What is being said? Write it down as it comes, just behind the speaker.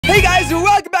guys,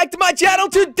 welcome back to my channel.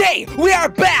 Today we are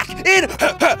back in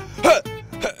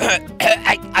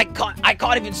I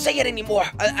can't even say it anymore.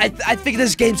 I think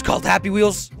this game's called Happy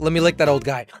Wheels. Let me lick that old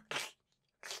guy.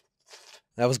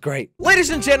 That was great. Ladies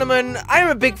and gentlemen, I am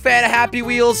a big fan of Happy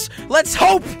Wheels. Let's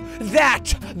hope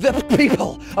that the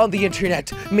people on the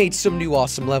internet made some new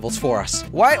awesome levels for us.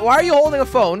 Why are you holding a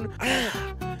phone?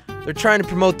 They're trying to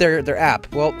promote their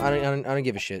app. Well, I don't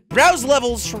give a shit. Browse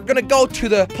levels. We're gonna go to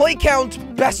the play count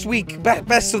best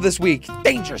of this week.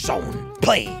 Danger zone.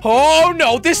 Play. Oh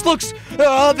no, this looks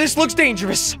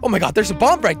dangerous. Oh my god, there's a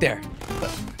bomb right there.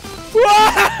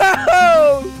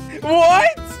 Whoa!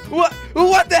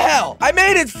 What the hell? I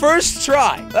made it first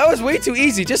try. That was way too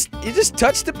easy. You just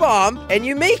touch the bomb and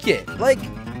you make it. Like,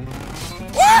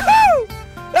 woohoo!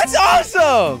 That's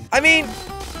awesome. I mean,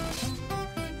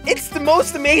 it's the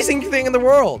most amazing thing in the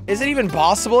world. Is it even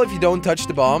possible if you don't touch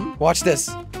the bomb? Watch this.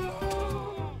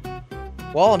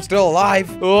 Well, I'm still alive.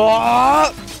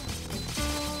 Oh!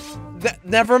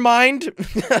 Never mind.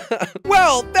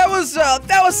 Well, that was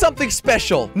something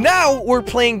special. Now we're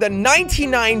playing the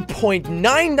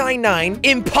 99.999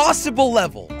 impossible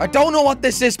level. I don't know what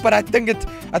this is, but I think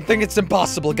it's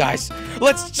impossible, guys.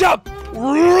 Let's jump.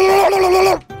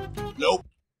 Nope.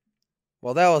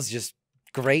 Well, that was just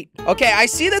great. Okay, I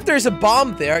see that there's a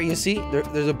bomb there. You see?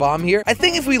 There's a bomb here. I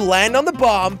think if we land on the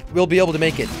bomb, we'll be able to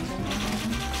make it.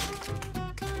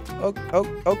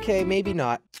 Okay, maybe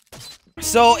not.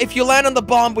 So, if you land on the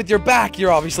bomb with your back,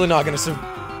 you're obviously not gonna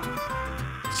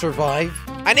survive.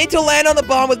 I need to land on the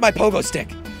bomb with my pogo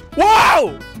stick.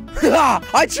 Whoa!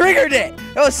 I triggered it!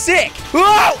 That was sick!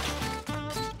 Whoa!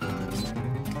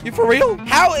 You for real?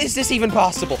 How is this even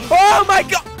possible? Oh my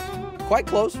god! Quite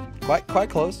close. Quite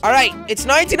close. Alright, it's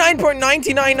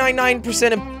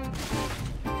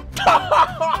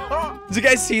 99.9999% Did you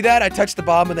guys see that? I touched the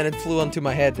bomb and then it flew onto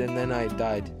my head and then I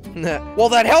died. Well,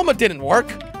 that helmet didn't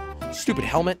work. Stupid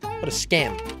helmet. What a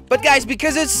scam. But guys,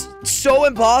 because it's so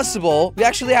impossible, we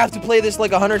actually have to play this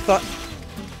like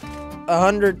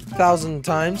 100,000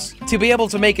 times to be able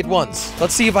to make it once.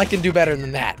 Let's see if I can do better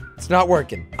than that. It's not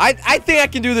working. I think I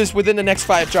can do this within the next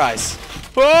 5 tries.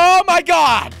 Oh my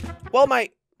god! Well, my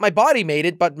body made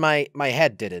it, but my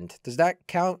head didn't. Does that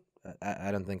count?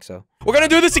 I don't think so. We're gonna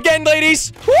do this again,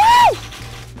 ladies! Woo!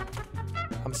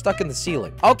 I'm stuck in the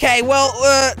ceiling. Okay, well,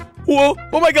 whoa,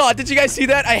 oh my god, did you guys see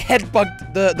that? I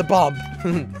headbugged the bomb.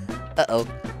 Uh-oh.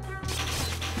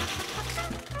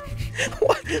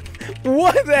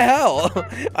 What the hell?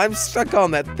 I'm stuck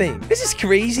on that thing. This is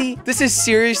crazy. This is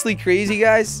seriously crazy,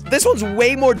 guys. This one's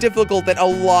way more difficult than a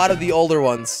lot of the older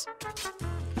ones.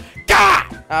 Gah!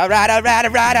 Alright, I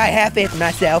have it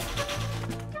myself.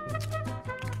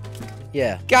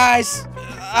 Yeah. Guys,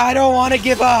 I don't want to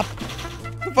give up.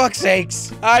 For fuck's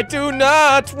sakes. I do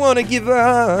not want to give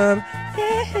up.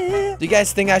 Do you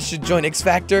guys think I should join X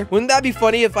Factor? Wouldn't that be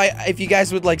funny if you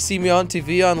guys would like see me on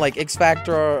TV on like X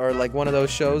Factor or like one of those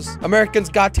shows? Americans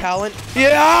Got Talent?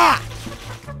 Yeah!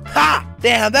 Ha!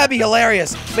 Damn, that'd be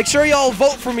hilarious. Make sure y'all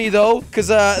vote for me though, cause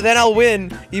then I'll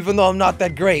win, even though I'm not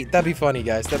that great. That'd be funny,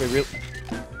 guys. That'd be real.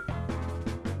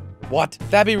 What?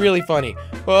 That'd be really funny.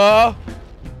 Oh!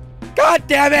 God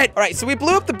damn it! All right, so we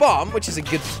blew up the bomb, which is a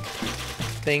good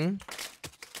thing.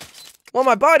 Well,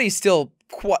 my body's still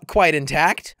quite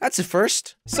intact. That's a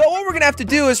first. So what we're gonna have to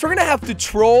do is we're gonna have to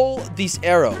troll these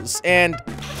arrows. And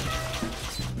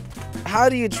how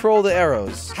do you troll the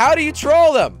arrows? How do you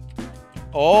troll them?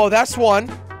 Oh, that's one.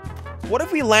 What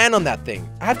if we land on that thing?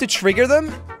 I have to trigger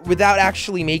them without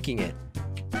actually making it.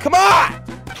 Come on!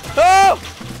 Oh!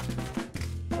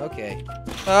 Okay.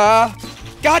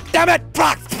 God damn it!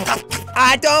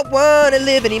 I don't want to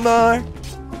live anymore.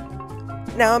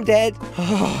 Now I'm dead.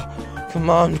 Come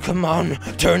on,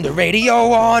 turn the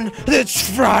radio on. It's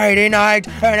Friday night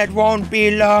and it won't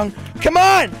be long. Come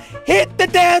on, hit the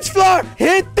dance floor.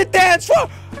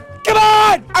 Come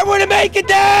on, I want to make it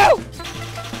now.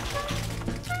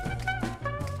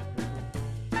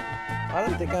 I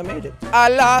don't think I made it.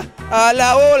 Ala,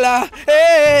 hola,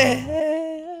 hey.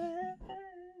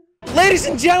 Ladies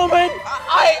and gentlemen,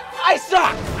 I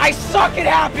suck. I suck at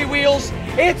Happy Wheels.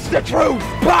 It's the truth.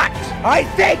 But I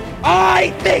think.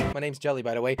 My name's Jelly,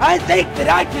 by the way. I think that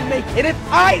I can make it. If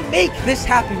I make this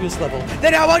Happy Wheels level,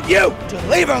 then I want you to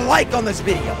leave a like on this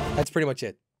video. That's pretty much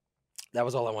it. That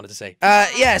was all I wanted to say.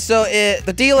 Yeah, so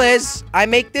the deal is, I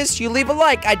make this, you leave a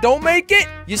like. I don't make it,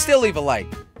 you still leave a like.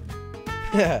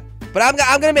 But I'm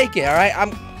gonna make it, all right?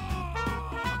 I'm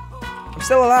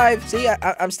still alive. See,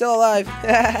 I'm still alive.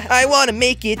 I want to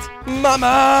make it,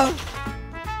 mama.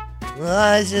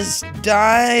 I just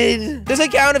died. Does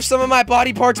it count if some of my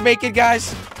body parts make it,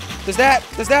 guys? Does that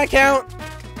count?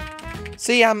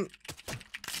 See, I'm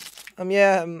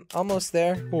almost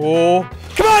there. Oh,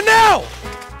 come on now!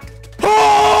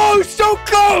 Oh, so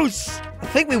close! I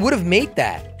think we would have made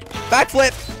that.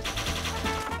 Backflip.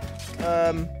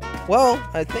 Well,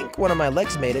 I think one of my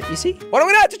legs made it. You see? What I'm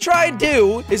gonna have to try and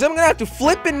do is I'm gonna have to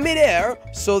flip in midair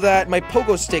so that my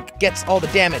pogo stick gets all the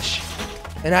damage.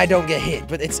 And I don't get hit,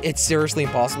 but it's seriously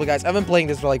impossible, guys. I've been playing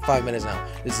this for like 5 minutes now.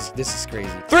 This is crazy.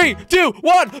 3, 2,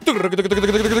 1.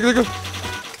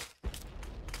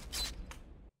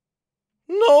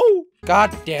 No.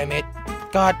 God damn it.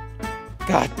 God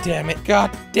damn it.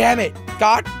 God damn it.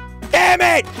 God damn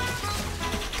it.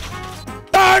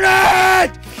 Darn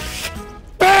it!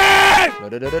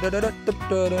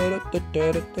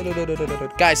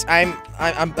 Guys,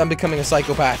 I'm becoming a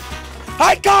psychopath.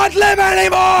 I can't live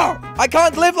anymore! I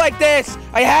can't live like this!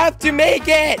 I have to make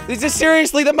it! This is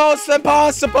seriously the most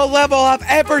impossible level I've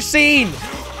ever seen!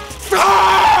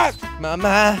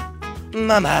 Mama,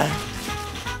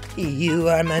 you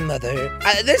are my mother.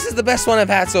 This is the best one I've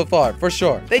had so far, for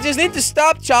sure. They just need to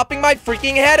stop chopping my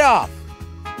freaking head off.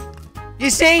 You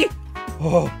see?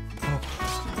 Oh.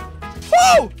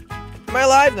 Whoa! Am I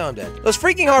alive? No, I'm dead. Those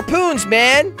freaking harpoons,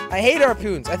 man! I hate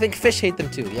harpoons. I think fish hate them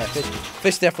too. Yeah,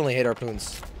 fish definitely hate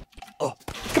harpoons. Oh.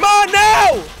 Come on,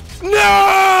 no!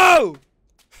 No!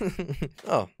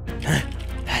 Oh.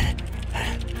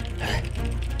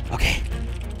 Okay.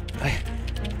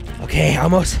 Okay,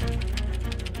 almost.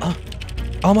 Oh,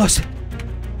 almost.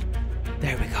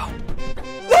 There we go.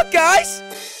 Look, guys!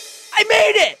 I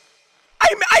made it!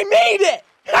 I made it!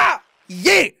 Ha!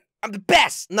 Yeah! I'm the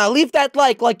best! Now leave that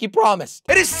like you promised.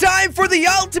 It is time for the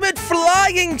ultimate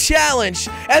flying challenge.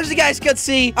 As you guys can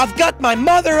see, I've got my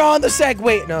mother on the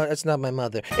Segway. No, that's not my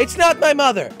mother. It's not my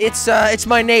mother. It's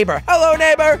my neighbor. Hello,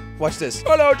 neighbor. Watch this.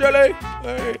 Hello, Jelly.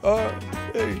 Hey,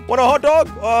 hey. Want a hot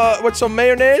dog? With some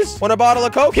mayonnaise? Want a bottle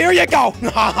of Coke? Here you go.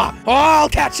 Oh, I'll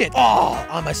catch it. Oh,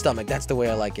 on my stomach. That's the way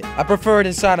I like it. I prefer it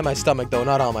inside of my stomach, though,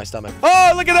 not on my stomach.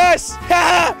 Oh, look at this.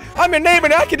 I'm your neighbor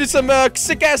now. I can do some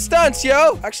sick-ass stunts,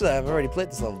 yo. Actually, I've already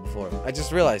played this level before. I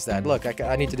just realized that. Look,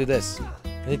 I need to do this.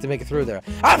 I need to make it through there.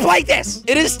 I'll play this!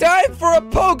 It is time for a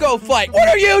pogo fight! What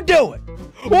are you doing?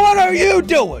 What are you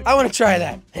doing? I want to try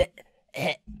that.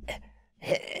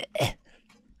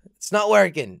 It's not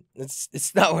working.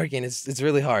 It's not working. It's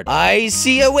really hard. I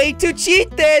see a way to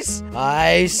cheat this!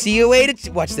 I see a way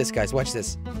to... Watch this, guys. Watch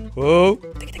this. Whoa.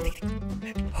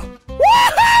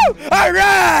 Woohoo!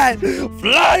 Alright!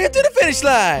 Flying to the finish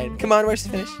line! Come on, where's the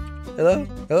finish? Hello?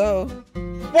 Hello?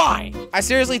 Why? I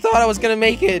seriously thought I was gonna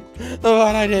make it,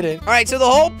 but I didn't. All right, so the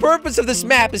whole purpose of this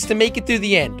map is to make it through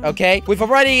the end, okay? We've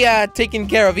already taken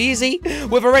care of easy,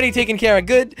 we've already taken care of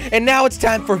good, and now it's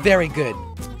time for very good.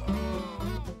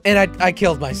 And I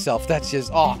killed myself. That's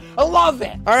just, oh, I love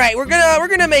it. All right, we're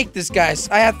gonna make this, guys.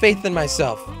 I have faith in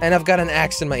myself, and I've got an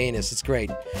axe in my anus. It's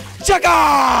great.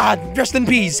 Chaka! Rest in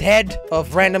peace, head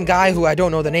of random guy who I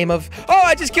don't know the name of. Oh,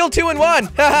 I just killed 2 in 1.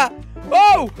 Haha.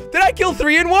 Oh, did I kill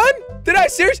 3 in 1? Did I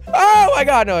seriously? Oh my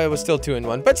god, no, it was still 2 in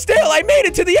 1. But still, I made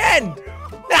it to the end!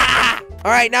 Ah!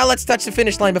 Alright, now let's touch the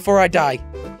finish line before I die.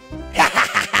 Yeah.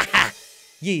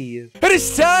 It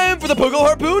is time for the Pogo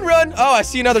Harpoon run! Oh, I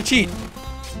see another cheat.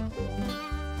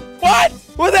 What?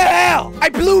 What the hell? I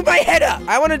blew my head up!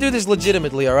 I want to do this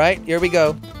legitimately, alright? Here we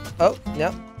go. Oh,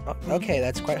 no. Oh, okay,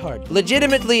 that's quite hard.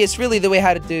 Legitimately, it's really the way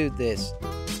how to do this.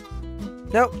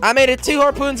 No, I made it 2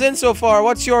 harpoons in so far.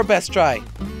 What's your best try?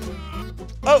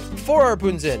 Oh, 4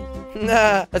 harpoons in.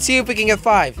 Nah, let's see if we can get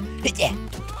 5.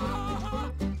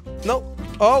 No.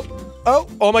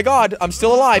 Oh my god, I'm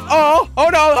still alive. Oh no,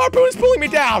 the harpoon's pulling me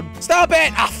down. Stop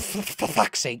it. Ah, for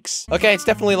fuck's sakes. Okay, it's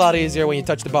definitely a lot easier when you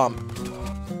touch the bomb.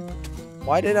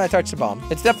 Why did I touch the bomb?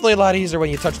 It's definitely a lot easier when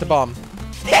you touch the bomb.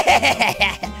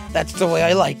 That's the way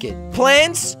I like it.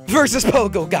 Plants vs.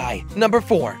 Pogo Guy, number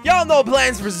 4. Y'all know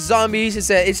Plants vs. Zombies.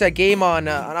 It's a game on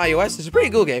iOS. It's a pretty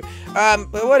cool game.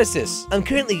 What is this? I'm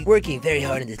currently working very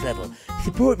hard on this level.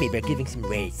 Support me by giving some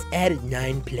rates. Added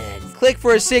 9 plans. Click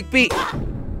for a sick beat.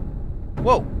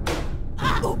 Whoa.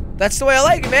 That's the way I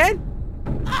like it, man.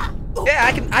 Yeah,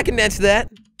 I can dance to that.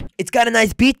 It's got a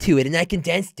nice beat to it, and I can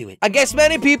dance to it. I guess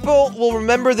many people will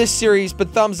remember this series, but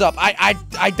thumbs up.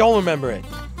 I don't remember it.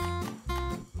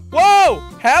 Whoa!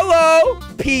 Hello,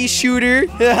 pea shooter.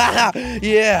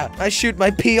 Yeah, I shoot my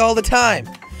pea all the time.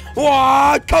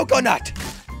 Whoa, coconut!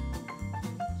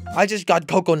 I just got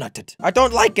coconutted. I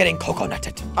don't like getting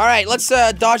coconutted. All right, let's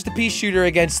dodge the pea shooter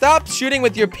again. Stop shooting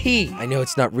with your pea. I know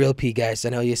it's not real pea, guys. I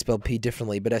know you spell pea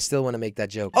differently, but I still want to make that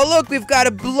joke. Oh, look, we've got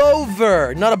a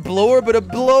blower. Not a blower, but a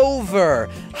blower.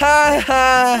 Ha,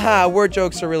 ha, ha. Word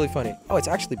jokes are really funny. Oh, it's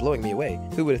actually blowing me away.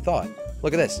 Who would have thought?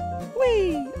 Look at this.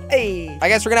 Whee! Hey! I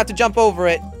guess we're gonna have to jump over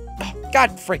it.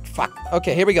 God freak, fuck.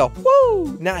 Okay, here we go.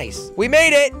 Woo! Nice. We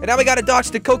made it! And now we gotta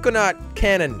dodge the coconut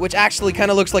cannon, which actually kind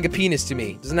of looks like a penis to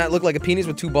me. Doesn't that look like a penis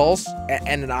with 2 balls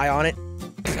and an eye on it?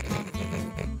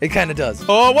 It kind of does.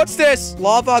 Oh, what's this?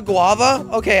 Lava guava?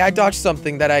 Okay, I dodged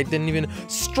something that I didn't even...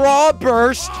 Straw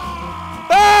burst!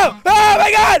 Oh! Oh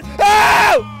my god!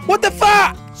 Oh! What the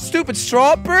fuck? Stupid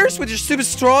straw burst with your stupid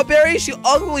strawberries, you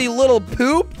ugly little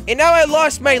poop. And now I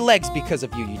lost my legs because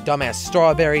of you, you dumbass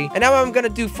strawberry. And now I'm gonna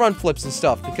do front flips and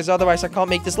stuff because otherwise I can't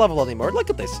make this level anymore.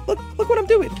 Look at this. Look what I'm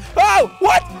doing. Oh,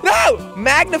 what? No!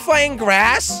 Magnifying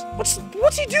grass?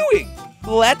 What's he doing?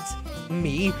 Let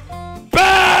me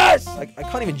pass! I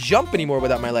can't even jump anymore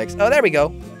without my legs. Oh, there we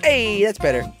go. Hey, that's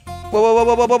better. Whoa, whoa,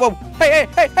 whoa, whoa, whoa, whoa. Hey,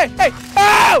 hey, hey, hey, hey.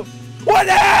 Oh! What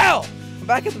the hell? I'm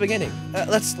back at the beginning.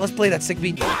 Let's play that sick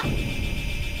beat.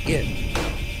 Yeah.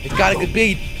 It's got a good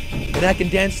beat, and I can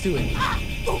dance to it.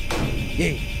 Oh,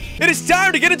 yeah. It is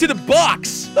time to get into the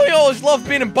box. Don't you always love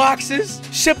being in boxes?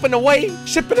 Shipping away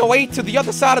to the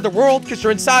other side of the world because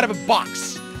you're inside of a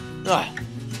box. Oh,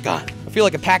 God. I feel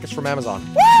like a package from Amazon.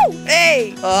 Woo!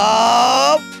 Hey!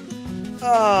 Oh!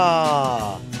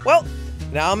 Well,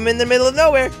 now I'm in the middle of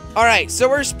nowhere. All right, so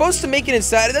we're supposed to make it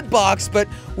inside of the box, but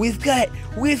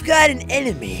We've got an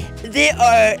enemy. They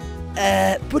are,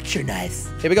 butcher knives.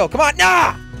 here we go. Come on.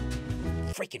 Nah!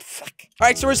 Freaking fuck. All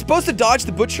right, so we're supposed to dodge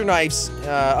the butcher knives.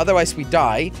 Otherwise we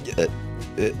die.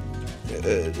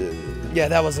 Yeah,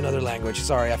 that was another language.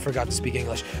 Sorry, I forgot to speak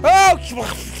English. Oh!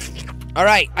 All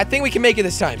right, I think we can make it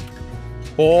this time.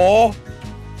 Oh!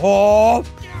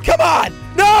 Come on!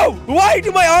 No! Why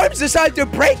do my arms decide to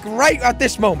break right at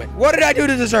this moment? What did I do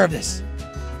to deserve this?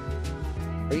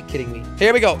 Are you kidding me?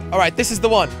 Here we go. All right, this is the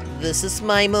one. This is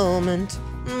my moment.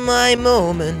 My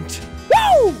moment.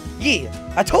 Woo! Yeah,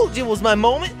 I told you it was my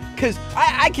moment because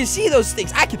I can see those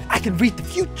things. I can read the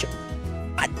future.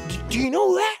 Do you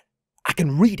know that? I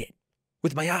can read it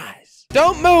with my eyes.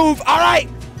 Don't move. All right.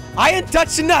 I ain't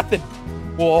touching nothing.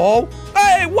 Whoa.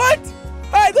 Hey, what?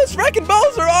 Hey, those wrecking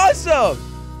balls are awesome.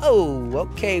 Oh,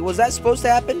 okay. Was that supposed to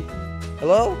happen?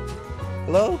 Hello?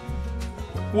 Hello?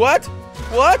 What?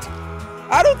 What?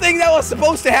 I don't think that was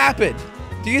supposed to happen.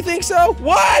 Do you think so?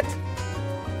 What?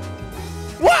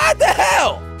 What the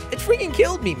hell? It freaking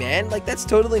killed me, man. Like, that's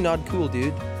totally not cool,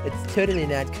 dude. It's totally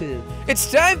not cool.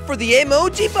 It's time for the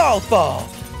emoji ball fall.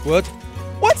 What?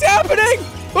 What's happening?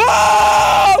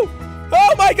 Oh!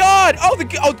 Oh my god!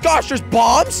 Oh gosh, there's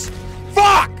bombs?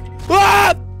 Fuck!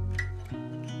 Ah!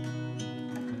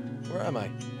 Where am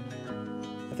I?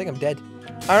 I think I'm dead.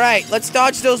 Alright, let's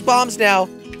dodge those bombs now.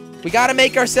 We gotta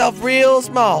make ourselves real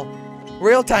small.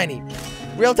 Real tiny.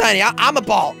 Real tiny. I'm a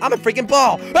ball. I'm a freaking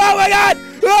ball. Oh my god!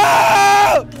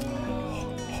 Oh!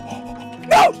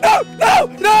 No! No! No!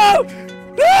 No!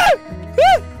 No!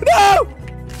 No!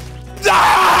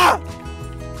 Ah!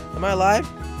 Am I alive?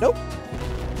 Nope.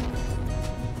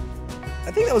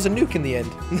 I think that was a nuke in the end.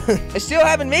 I still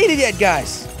haven't made it yet,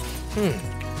 guys.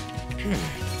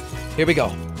 Here we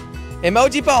go.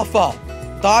 Emoji ball fall.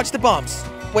 Dodge the bombs.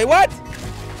 Wait, what?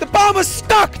 The bomb was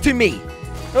stuck to me.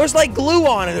 There was like glue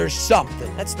on it or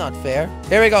something. That's not fair.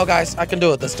 Here we go, guys. I can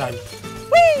do it this time.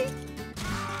 Whee!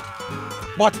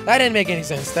 What? That didn't make any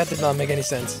sense. That did not make any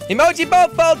sense. Emoji ball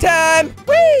fall time.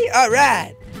 Whee! All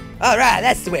right. All right,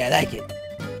 that's the way I like it.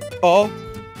 Oh.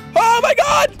 Oh my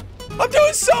god! I'm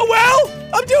doing so well!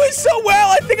 I'm doing so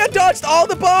well! I think I dodged all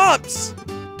the bombs!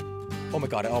 Oh my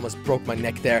god, I almost broke my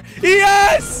neck there.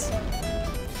 Yes!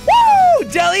 Woo!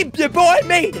 Jelly, your boy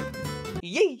made it!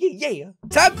 Yeah, yeah, yeah.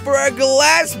 Time for our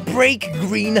glass break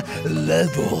green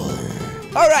level.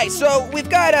 Alright, so we've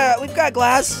got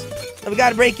glass, and we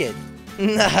gotta break it.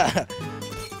 And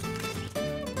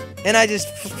I just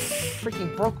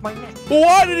freaking broke my neck.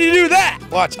 Why did he do that?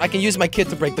 Watch, I can use my kid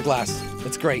to break the glass.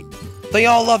 That's great. Don't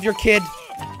y'all love your kid?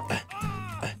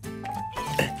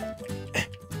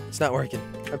 It's not working.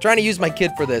 I'm trying to use my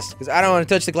kid for this because I don't want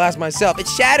to touch the glass myself. It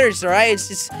shatters, all right?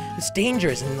 It's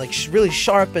dangerous and like really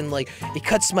sharp and like it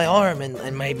cuts my arm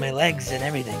and my legs and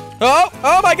everything.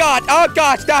 Oh my god. Oh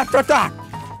gosh, stop.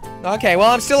 Okay,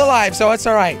 well, I'm still alive, so it's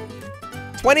all right.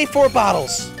 24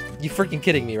 bottles. You freaking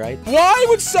kidding me, right? Why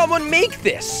would someone make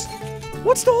this?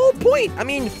 What's the whole point? I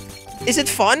mean, is it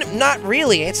fun? Not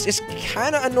really. It's just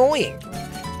kind of annoying.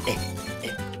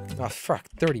 Oh, fuck.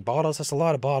 30 bottles? That's a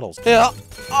lot of bottles. Yeah.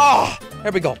 Oh,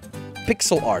 there we go.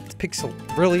 Pixel art. Pixel.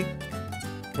 Really?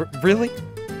 Really?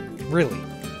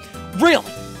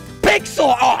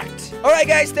 Pixel art! Alright,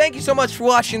 guys. Thank you so much for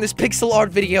watching this pixel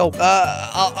art video.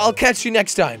 I'll catch you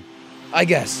next time. I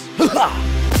guess.